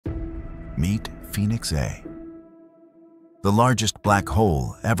Meet Phoenix A, the largest black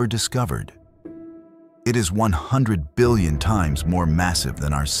hole ever discovered. It is 100 billion times more massive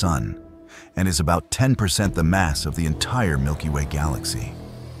than our Sun and is about 10% the mass of the entire Milky Way galaxy.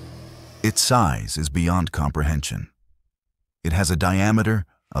 Its size is beyond comprehension. It has a diameter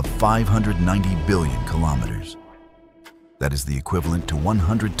of 590 billion kilometers. That is the equivalent to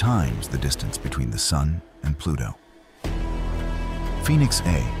 100 times the distance between the Sun and Pluto. Phoenix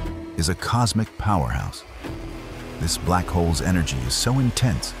A is a cosmic powerhouse. This black hole's energy is so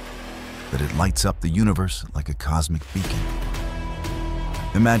intense that it lights up the universe like a cosmic beacon.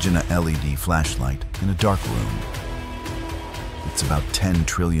 Imagine a LED flashlight in a dark room. It's about 10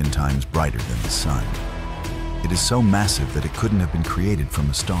 trillion times brighter than the Sun. It is so massive that it couldn't have been created from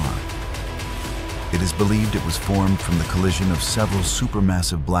a star. It is believed it was formed from the collision of several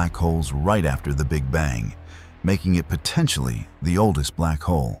supermassive black holes right after the Big Bang, making it potentially the oldest black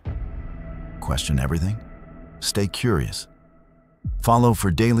hole. Question everything? Stay curious. Follow for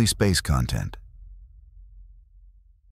daily space content